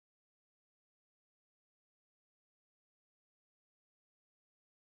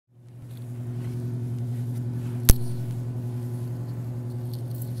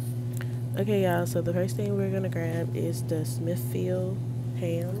Okay, y'all, so the first thing we're gonna grab is the Smithfield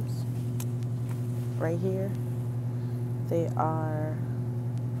hams right here. They are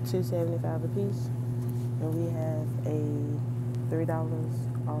 $2.75 a piece, and we have a $3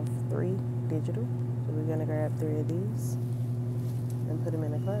 off 3 digital. So we're gonna grab 3 of these and put them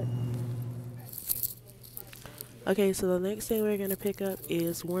in a cart. Okay, so the next thing we're gonna pick up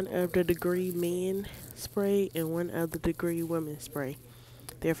is one of the Degree men spray and one of the Degree women spray.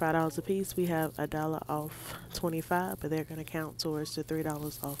 They're $5 a piece. We have $1 off 25, but they're gonna count towards the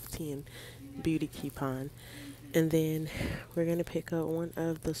 $3 off 10 beauty coupon. And then we're gonna pick up one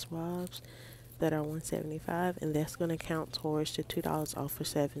of the swabs that are $1.75, and that's gonna count towards the $2 off for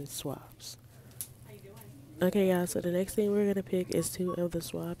 7 swabs. Okay, y'all, so the next thing we're going to pick is 2 of the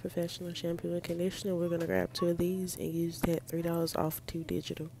Suave Professional Shampoo and Conditioner. We're going to grab 2 of these and use that $3 off 2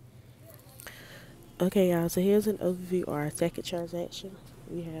 digital. Okay, y'all, so here's an overview of our second transaction.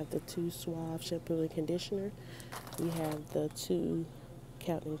 We have the 2 Suave Shampoo and Conditioner. We have the 2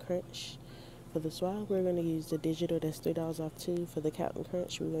 Captain Crunch. For the Suave, we're going to use the digital that's $3 off 2. For the Captain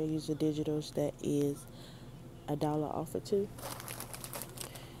Crunch, we're going to use the digitals that is $1 off for 2.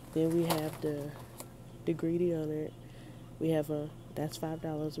 Then we have the Degree deodorant. We have that's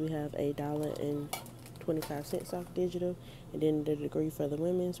 $5. We have $1.25 off digital, and then the Degree for the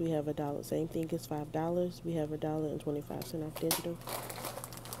women's, we have $1. Same thing as $5. We have $1.25 off digital,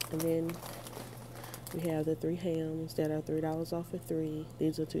 and then we have the 3 hams that are $3 off for 3.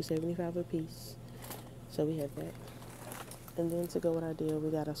 These are $2.75 a piece. So we have that, and then to go with our deal, we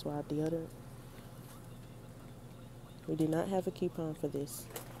got a Suave deodorant. We do not have a coupon for this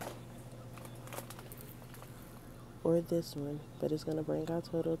or this one, but it's going to bring our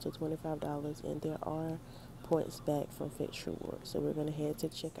total to $25, and there are points back from Fix Rewards, so we're going to head to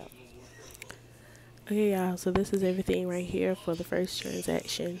checkout. Okay, y'all, so this is everything right here for the first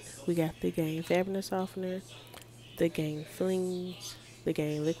transaction. We got the Gain Fabric Softener, the Gain Flings, the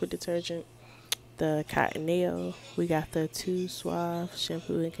Gain Liquid Detergent, the Cotton Nail, we got the 2 Suave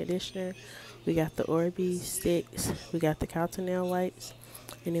Shampoo and Conditioner, we got the Orbi Sticks, we got the Cotton Nail Wipes,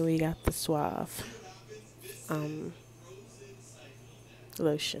 and then we got the Suave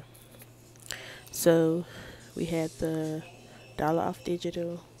lotion. So we had the $1 off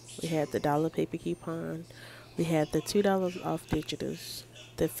digital, we had the $1 paper coupon, we had the $2 off digitals,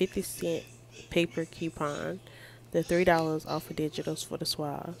 the 50-cent paper coupon, the $3 off for digitals for the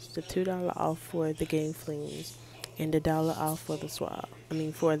swabs, the $2 off for the Game Flings, and the $1 off for the swab.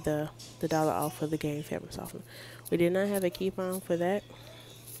 For the $1 off for the Game Fabric Softener. We did not have a coupon for that,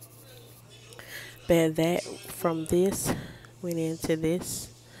 but that from this went into this.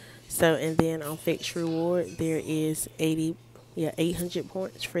 So, and then on Fix Reward, there is 800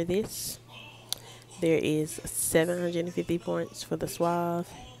 points for this. There is 750 points for the Suave.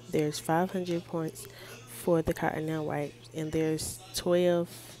 There's 500 points for the Cotton Nail Wipes, and there's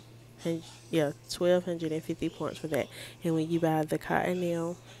 1,250 points for that. And when you buy the Cotton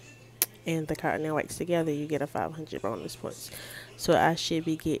Nail and the Cotton Nail Wipes together, you get a 500 bonus points. So I should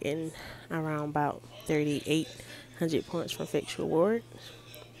be getting around about 3,800 points from Fix Reward.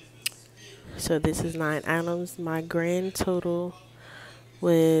 So this is 9 items. My grand total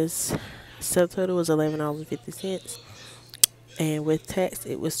was, subtotal was $11.50, and with tax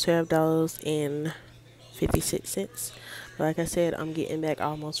it was $12.56. But like I said, I'm getting back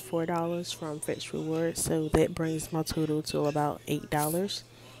almost $4 from Fetch Rewards, so that brings my total to about $8.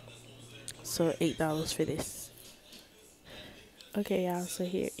 So $8 for this. Okay, y'all, so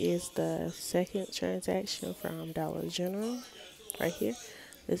here is the second transaction from Dollar General right here.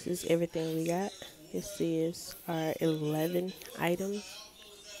 This is everything we got. This is our 11 items.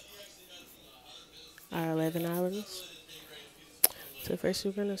 So first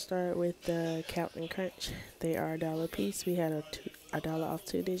we're going to start with the Captain Crunch. They are $1 a piece. We had a $1 off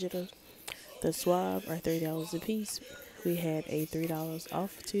 2 digitals. The Suave are $3 a piece. We had a $3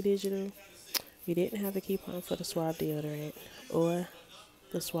 off 2 digital. We didn't have a coupon for the Suave deodorant or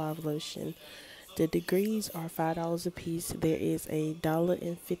the Suave lotion. The Degrees are $5 a piece. There is a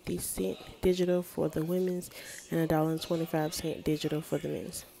 $1.50 digital for the women's and a $1.25 digital for the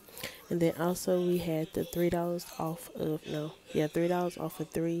men's. And then also we had the $3 off of $3 off of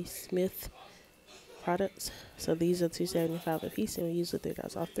 3 Smith products. So these are $2.75 a piece, and we use the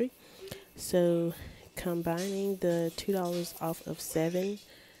 $3 off 3. So combining the $2 off of 7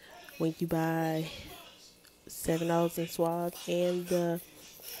 when you buy $7 in Suave, and the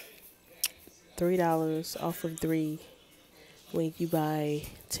 $3 off of 3 when you buy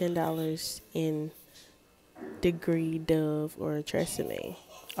 $10 in Degree, Dove, or Tresemme.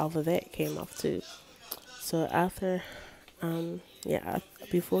 Off of that came off too. So after Yeah,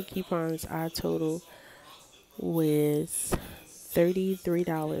 before coupons, our total was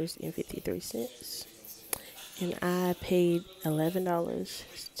 $33.53. And I paid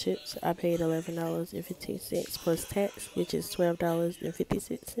 $11 tips. I paid $11.15 plus tax, which is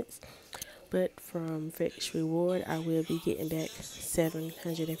 $12.56. But from Fetch Reward, I will be getting back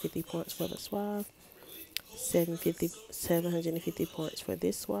 750 points for the suave, 750 points for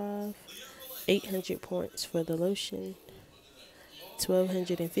this suave, 800 points for the lotion,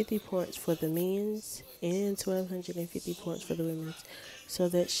 1,250 points for the men's, and 1,250 points for the women's. So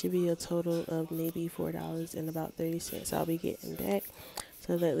that should be a total of maybe $4 and about 30 cents I'll be getting back.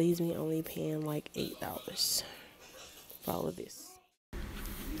 So that leaves me only paying like $8 for all of this.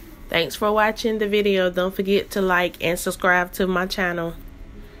 Thanks for watching the video. Don't forget to like and subscribe to my channel.